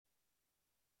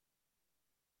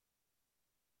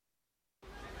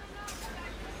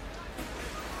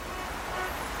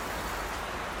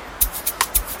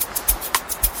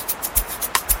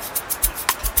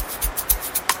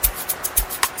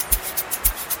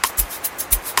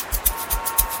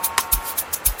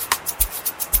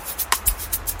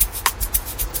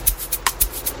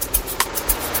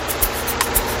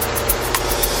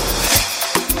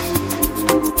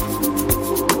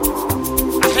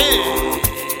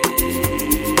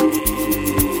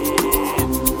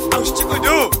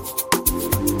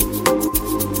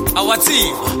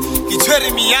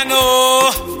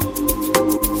Ampianos.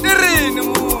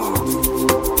 Nerino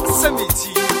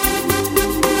Samiti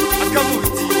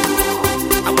Akamuti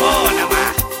Amona ma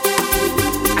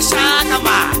Ashaka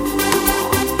ma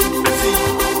Asi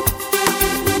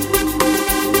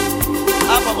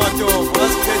Apa mato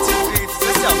was getting great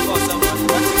sasa kwa samani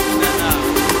wachikunana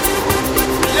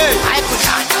I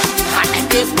kunana I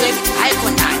big I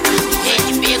kunana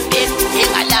big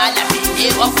alala me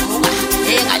wafuga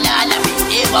alala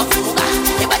me wafuga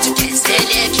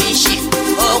ebathukisele kishi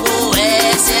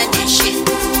okuwese dishi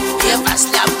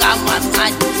evaslam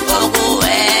kamamncane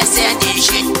okuwese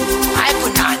dishi I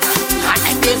kunana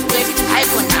I big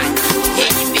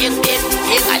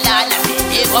big alala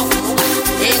me wafuga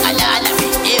alala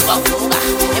me wafuga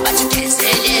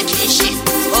ebathukisele kishi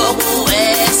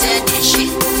okuwese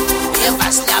dishi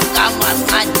evaslam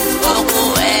kamamncane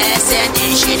okuwese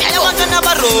dishi elabantwana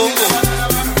barongo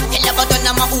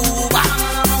elabantwana mauba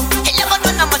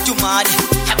elabantwana majumane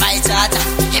ebayithatha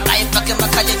ebayifake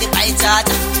emakhaleni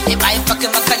bayithatha ebayifake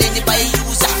emakhaleni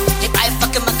bayiyuza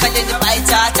ebayifake emakhaleni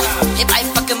bayithatha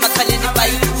ebayifake emakhaleni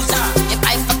bayiyuza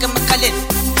ebayifake emakhaleni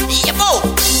yebo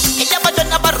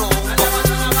elabantwana barongo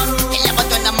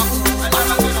elabantwana mauba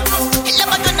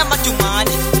elabantwana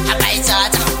majumane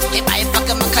ebayithatha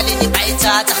ebayifake emakhaleni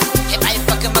bayithatha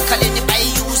ebayifake emakhaleni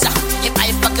bayiyuza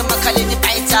ebayifake emakhaleni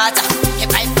bayithatha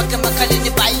ebayifake emakhaleni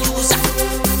bayiyuza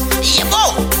yebo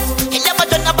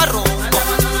elabantwana barongo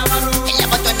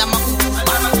elabantwana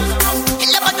mauba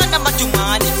elabantwana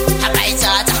majumane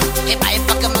abayithatha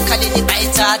ebayifake emakhaleni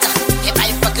bayithatha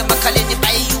ebayifake emakhaleni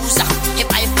bayiyuza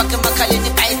ebayifake emakhaleni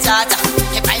bayithatha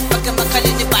ebayifake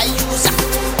emakhaleni bayiyuza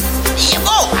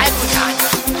yebo ayikunana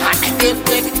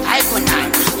ayikunana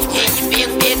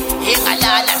big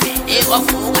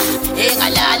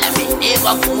engalala me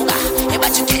wafuga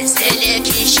ebathukisele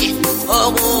kishi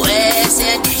okuwese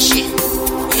dishi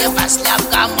evaslam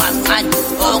kamamncane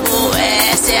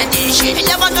okuwese dishi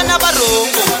elabantwana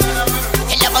barongo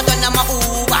elabantwana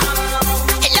mauba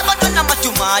elabantwana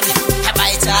majumane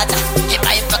abayithatha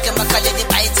ebayifake emakhaleni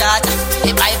bayithatha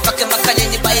ebayifake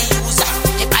emakhaleni bayiyuza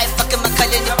ebayifake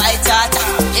emakhaleni bayithatha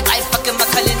ebayifake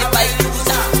emakhaleni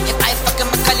bayiyuza ebayifake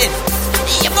emakhaleni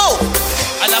yebo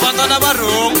alabantwana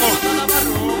barongo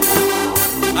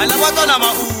alabantwana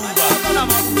mauba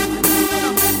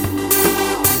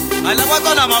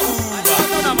alabantwana mauba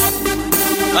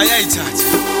bayayithatha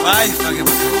bayifake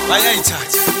emakhaleni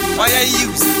bayayithatha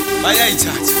bayayiyuza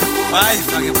bayayithatha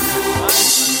bayifake emakhaleni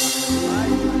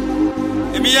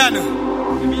Ampianos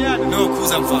no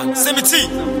kuza mfana Samiti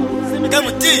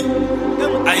Gamuti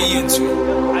ayiyenzwe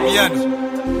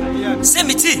Ampianos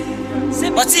Samiti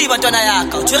bathi bantwana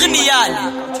yakho uthwere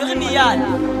imiyana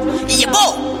yebo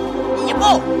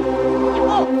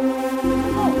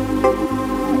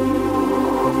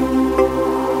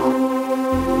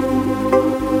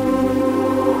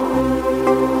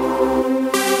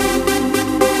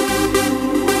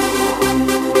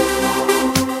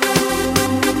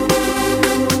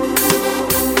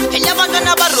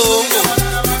elabantwana barongo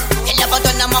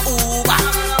elabantwana mauba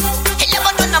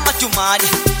elabantwana majumane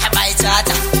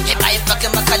abayithatha ebayifake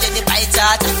emakhaleni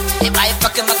bayithatha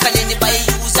ebayifake emakhaleni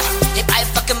bayiyuza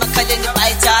ebayifake emakhaleni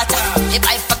bayithatha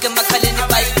ebayifake emakhaleni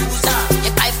bayiyuza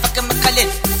ebayifake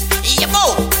emakhaleni yebo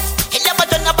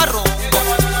elabantwana barongo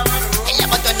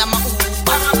elabantwana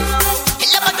mauba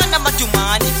elabantwana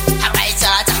majumane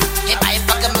abayithatha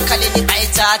ebayifake emakhaleni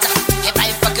bayithatha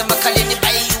ebayifake emakhaleni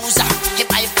bayiyuza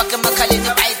ebayifake emakhaleni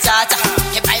bayithatha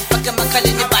ebayifake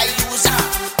emakhaleni bayiyuza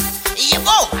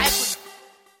yebo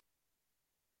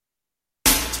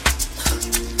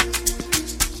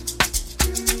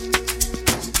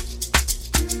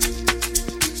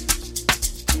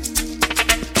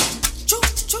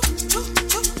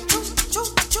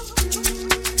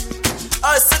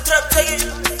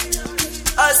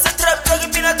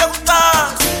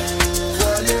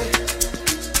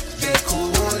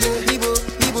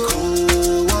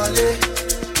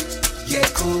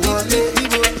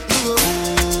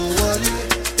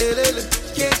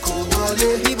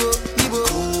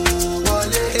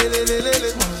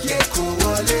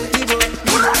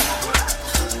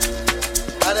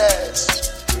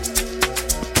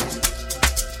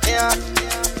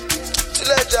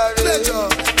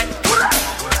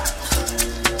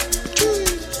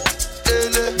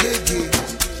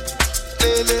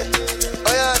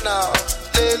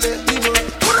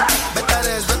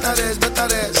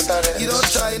You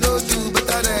don't try no do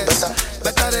better.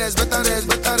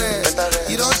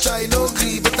 You don't try no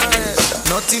greed better.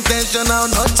 Not intentional,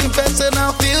 not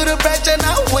personal. Feel the pressure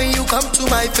now when you come to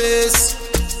my face.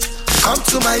 come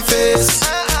to my face.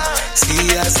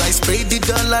 See as I spray the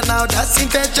dollar now, that's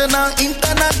intentional,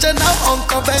 international,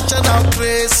 unconventional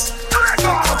grace.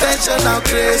 Unconventional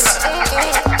grace.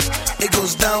 It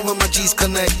goes down when my G's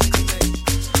connect.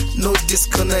 No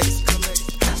disconnect.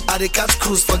 I the catch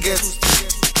cruise forget.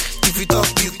 If you talk,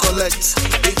 you collect.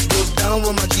 It goes down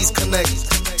when my G's connect.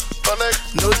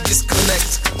 No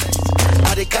disconnect.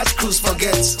 I the catch cruise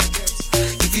forget.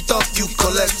 If you talk, you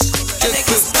collect. Take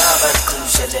it.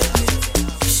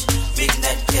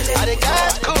 I the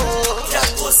catch cruise.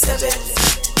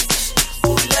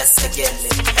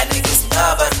 And it goes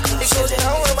down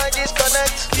when my G's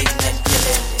connect.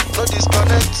 No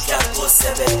disconnect.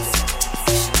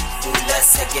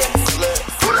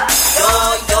 Yo,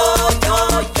 yo, yo,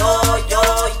 yo, yo,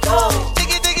 yo.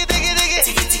 Diggy, diggy, diggy, diggy.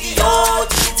 Diggy, diggy, yo,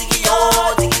 diggy, diggy, yo,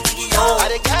 diggy, diggy, yo. I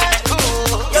the catch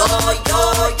cool. Yo, yo,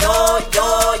 yo, yo,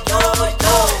 yo,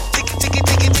 yo. Diggy, diggy,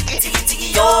 diggy, diggy. Diggy, diggy,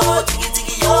 yo, diggy,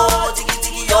 diggy, yo, diggy,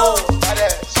 diggy, yo.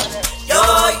 Yo,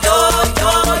 yo,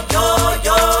 yo, yo,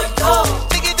 yo, yo.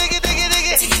 Diggy, diggy, diggy,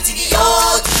 diggy. Diggy, diggy, yo,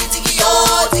 diggy, diggy, yo,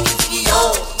 diggy, diggy, yo.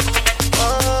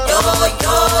 Yo,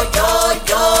 yo, yo,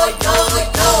 yo, yo,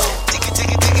 yo. Diggy,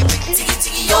 diggy, diggy, diggy. Diggy,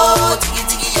 diggy, yo, diggy,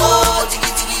 diggy, yo, diggy,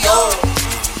 diggy, yo.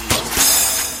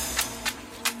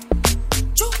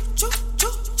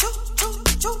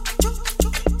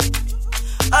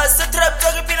 As the trap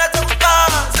dog be not on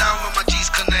pass. Down when my G's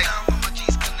connect.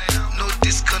 No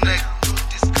disconnect.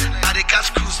 I the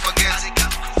catch cruise forget. If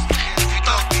you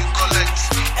talk, you collect.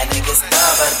 And niggas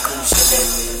never cruise.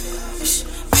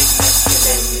 Big man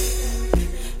killing.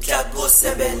 Clap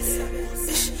seven.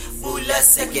 Bula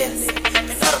second.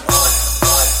 And are on.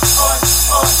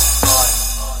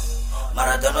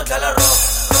 Maradona dala rock.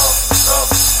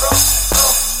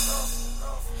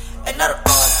 And are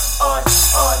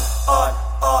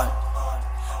on.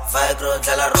 Vigro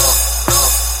dala rock.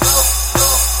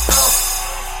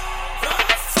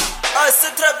 As the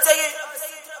trap take it.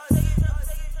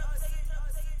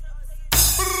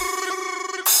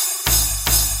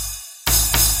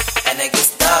 And I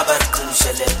guess Tabar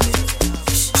Kunshalele.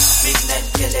 Big Net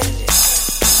Kelele.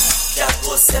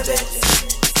 Jago Sebele.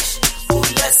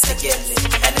 Ula Segele.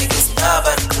 And I guess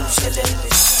Tabar Kunshalele.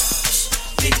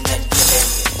 Big Net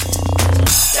Kelele.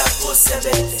 Jago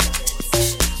Sebele.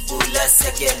 Ula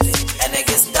Segele. And I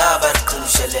guess Tabar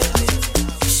Kunshalele.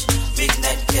 Big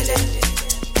Net Kelele.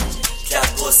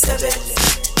 Jago Sebele.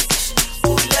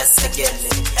 Ula Segele.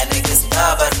 And I guess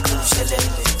Tabar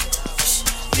Kunshalele.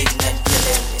 Big Net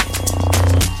Kelele.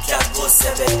 Jago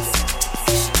Sebele.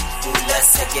 Ula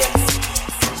Segele.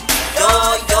 Yo,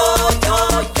 yo, yo,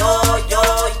 yo, yo,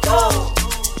 yo.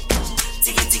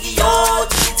 Diggy, diggy, yo,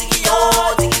 diggy, diggy, yo,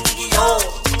 diggy, diggy, yo.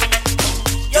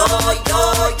 Yo, yo,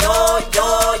 yo, yo,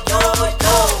 yo,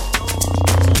 yo.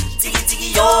 Diggy, diggy,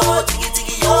 yo, diggy,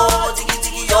 diggy, yo, diggy,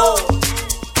 diggy, yo.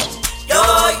 Yo,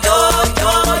 yo,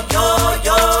 yo, yo,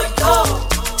 yo, yo.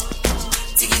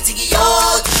 Diggy, diggy, yo,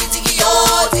 diggy, diggy, yo,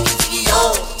 diggy, diggy, yo.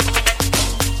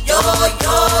 Yo,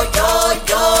 yo, yo,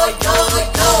 yo, yo,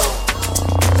 yo.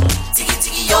 Diggy,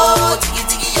 diggy, yo, diggy,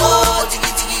 diggy, yo,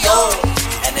 diggy, diggy, yo.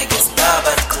 And I guess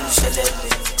Tabar Kunshalele.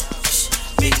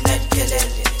 Big Net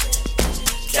Kelele.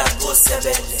 Jago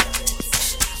Sebele.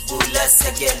 Bula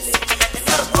Segele. And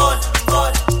are on.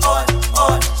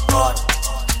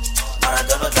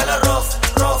 Maradona dala rough.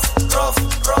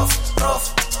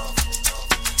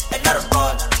 And are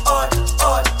on.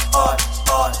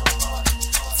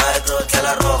 Vigro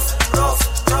dala rough.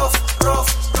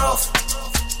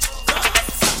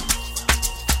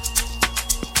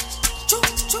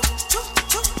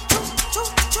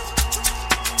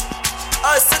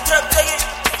 As the trap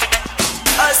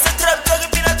take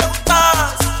it, be not on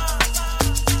pass.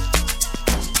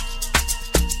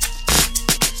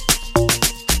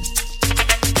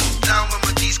 Down when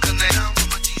my G's connect.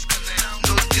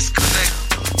 No disconnect.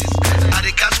 I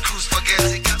the catch cruise forget.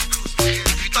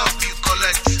 If you talk, you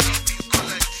collect.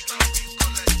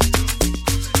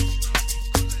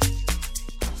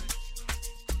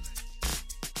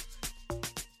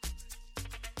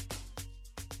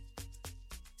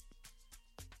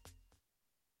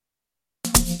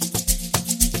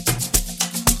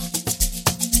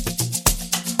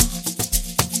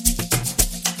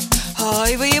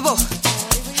 Hi, Weibo.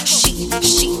 She. Oh,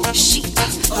 she.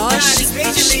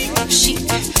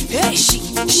 Hey, she.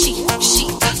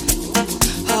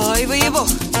 Hi, Weibo.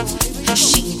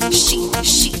 She.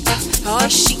 Oh,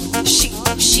 she.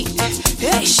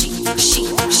 Hey, she.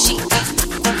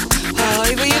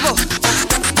 Hi, Weibo.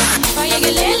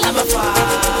 Payagelela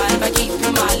mafana bakhipha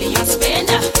imali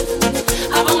yokuspenda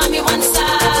abangami one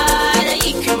side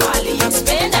ayikho imali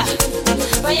yokuspenda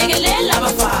payagelela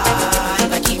mafana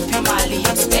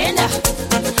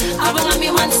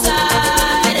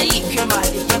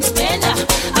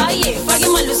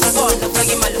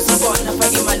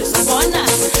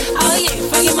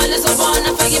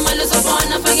fake imali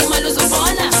uzobona, fake imali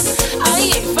uzobona.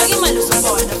 Aye, fake imali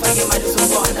uzobona, fake imali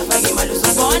uzobona, fake imali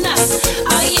uzobona.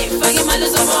 Aye, fake imali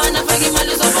uzobona, fake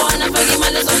imali uzobona, fake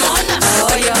imali uzobona.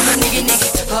 Aye, I'm a nigga nigga,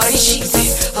 aye cheesy,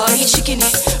 aye chicken,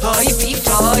 aye beef.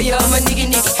 Aye, I'm a nigga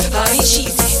nigga, aye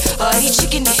cheesy, aye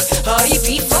chicken, aye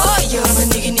beef. Aye, I'm a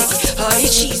nigga nigga, aye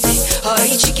cheesy,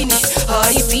 aye chicken,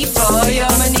 aye beef. Aye,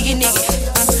 I'm a nigga nigga,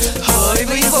 aye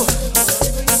baby.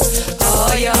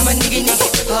 Aye, I'm a nigga nigga,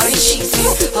 aye cheesy,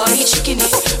 aye chicken,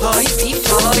 aye beef.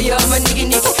 Aye, I'm a nigga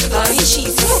nigga, aye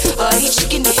cheesy, aye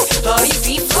chicken, aye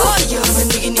beef. Aye, I'm a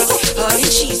nigga nigga, aye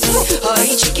cheesy,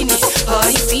 aye chicken,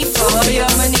 aye beef. Aye,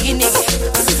 I'm a nigga nigga,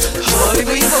 aye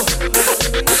baby.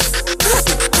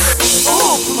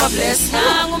 Ooh, put my bless,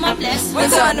 nah, my bless.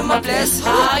 When's on my bless?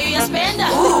 How you spend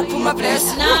that? Ooh, put my bless,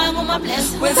 nah, my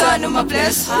bless. When's on my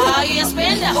bless? How you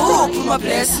spend that? Ooh, put my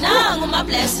bless, nah, my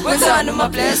bless. When's on my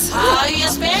bless? How you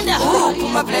spend that? Ooh,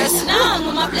 put my bless, nah,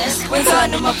 my bless. When's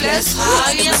on my bless?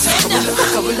 How you spend that?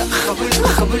 Kabula, kabula,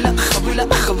 kabula, kabula,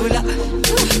 kabula.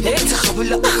 It's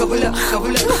kabula, kabula,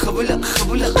 kabula, kabula,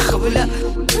 kabula, kabula.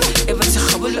 It's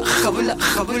kabula, kabula,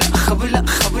 kabula, kabula,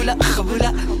 kabula,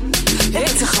 kabula.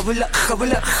 It's kabula,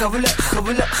 kabula, kabula,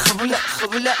 kabula, kabula,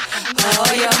 kabula.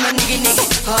 Aye, I'm a nigga nigga,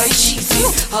 aye cheesy,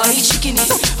 aye chicken,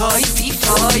 aye beef.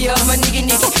 Aye, I'm a nigga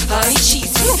nigga, aye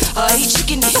cheesy, aye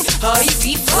chicken, aye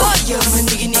beef. Aye, I'm a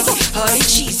nigga nigga, aye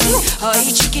cheesy,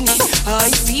 aye chicken,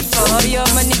 aye beef. Aye,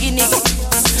 I'm a nigga nigga,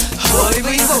 aye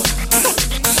baby.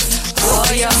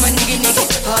 Aye, I'm a nigga nigga,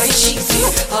 aye cheesy,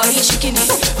 aye chicken,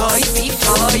 aye beef.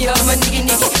 Aye, I'm a nigga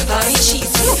nigga, aye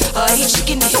cheesy, aye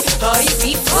chicken, aye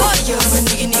beef. Aye, I'm a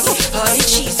nigga nigga, aye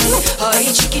cheesy,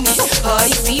 aye chicken,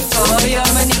 aye beef. Aye,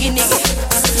 I'm a nigga nigga,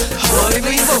 aye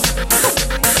baby.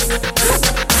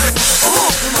 Ooh,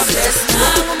 put my bless,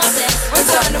 nah, my bless.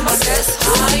 When's on my bless?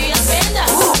 How you spend that?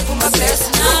 Ooh, put my bless,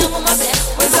 nah, my bless.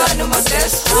 When's on my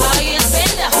bless? How you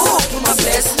spend that? Ooh, put my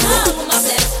bless, nah, my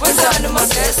bless. When's on my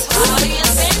bless? How you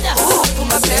spend that? Ooh, put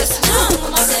my bless, nah,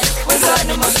 my bless. When's on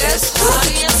my bless? How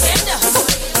you spend that?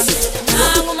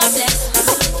 Nah, my bless.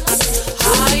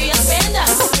 How you spend that?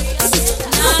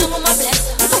 Nah, my bless.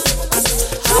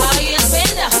 How you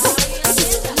spend that?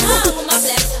 Nah, my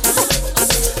bless.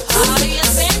 How you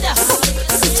spend that?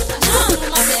 Nah,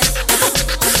 my bless.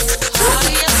 How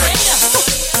you spend that?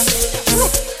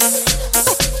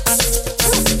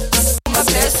 My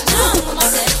bless, nah, my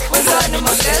bless. When's on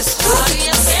my bless? How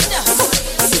you spend that?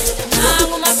 Nah,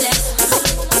 my bless.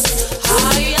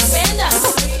 How you spend that?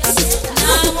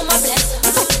 Nah, my bless.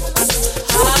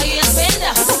 How you spend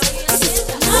that?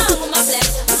 Nah, my bless.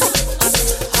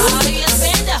 How you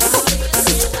spend that?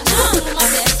 Nah, my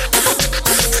bless.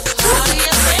 How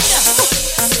you spend that? How you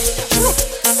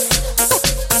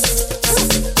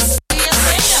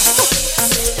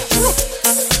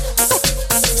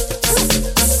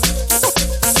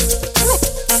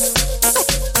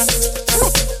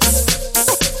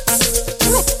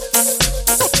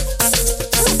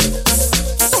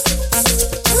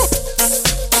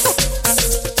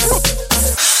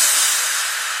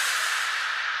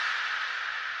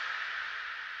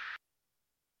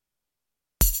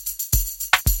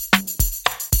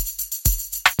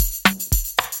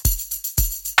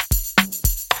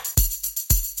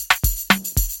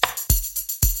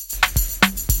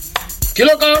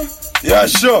Kilo come? Yeah,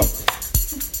 sure.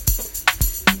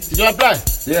 Did you apply?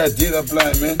 Yeah, I did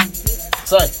apply, man.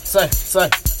 Sai.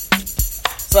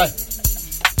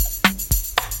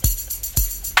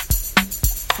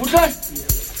 Putai.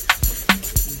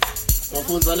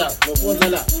 Wafunza la.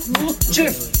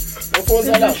 Chief.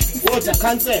 Wafunza la. Water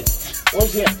cancel.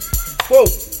 Okay. Go.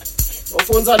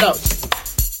 Wafunza la.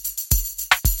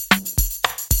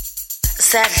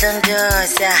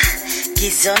 Sadlondosa,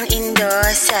 Gizon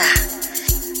Indosa.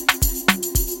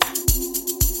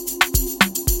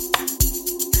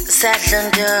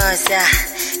 Sadlondosa,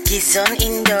 Gizon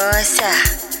Indosa.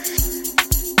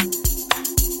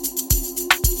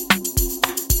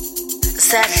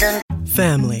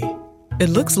 Family. It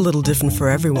looks a little different for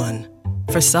everyone.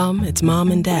 For some, it's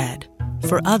mom and dad.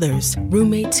 For others,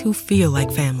 roommates who feel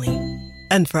like family.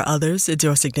 And for others, it's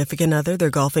your significant other, their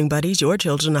golfing buddies, your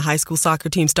children, a high school soccer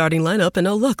team starting lineup, and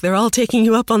oh look, they're all taking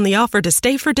you up on the offer to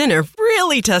stay for dinner,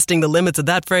 really testing the limits of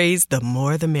that phrase, the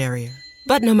more the merrier.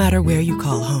 But no matter where you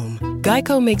call home,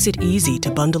 Geico makes it easy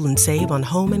to bundle and save on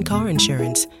home and car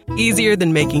insurance. Easier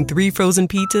than making 3 frozen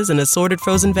pizzas and assorted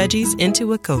frozen veggies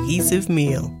into a cohesive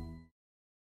meal.